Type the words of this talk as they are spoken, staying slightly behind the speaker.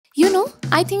So,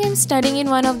 I think I'm studying in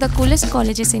one of the coolest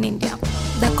colleges in India.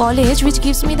 The college which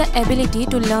gives me the ability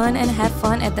to learn and have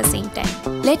fun at the same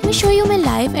time. Let me show you my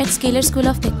life at Scalar School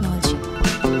of Technology.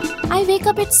 I wake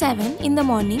up at 7 in the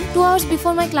morning, 2 hours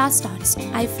before my class starts.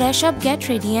 I fresh up, get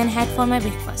ready and head for my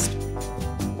breakfast.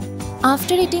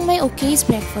 After eating my OK's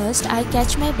breakfast, I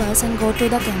catch my bus and go to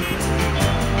the campus.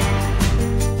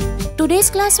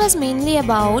 Today's class was mainly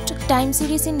about time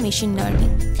series in machine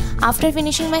learning. After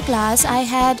finishing my class, I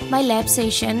had my lab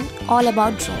session all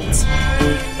about drones.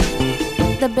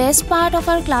 The best part of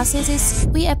our classes is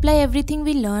we apply everything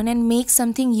we learn and make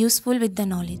something useful with the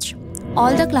knowledge.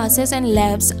 All the classes and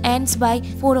labs ends by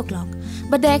 4 o'clock,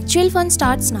 but the actual fun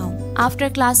starts now. After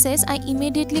classes, I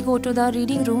immediately go to the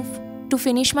reading room to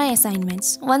finish my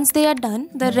assignments. Once they are done,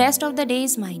 the rest of the day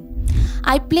is mine.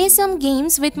 I play some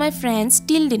games with my friends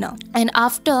till dinner, and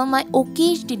after my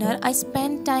okay dinner, I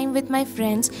spend time with my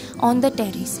friends on the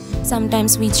terrace.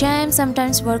 Sometimes we jam,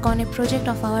 sometimes work on a project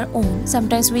of our own,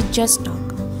 sometimes we just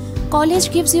talk.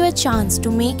 College gives you a chance to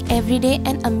make every day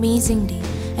an amazing day,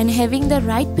 and having the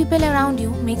right people around you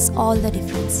makes all the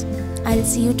difference. I'll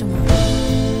see you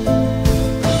tomorrow.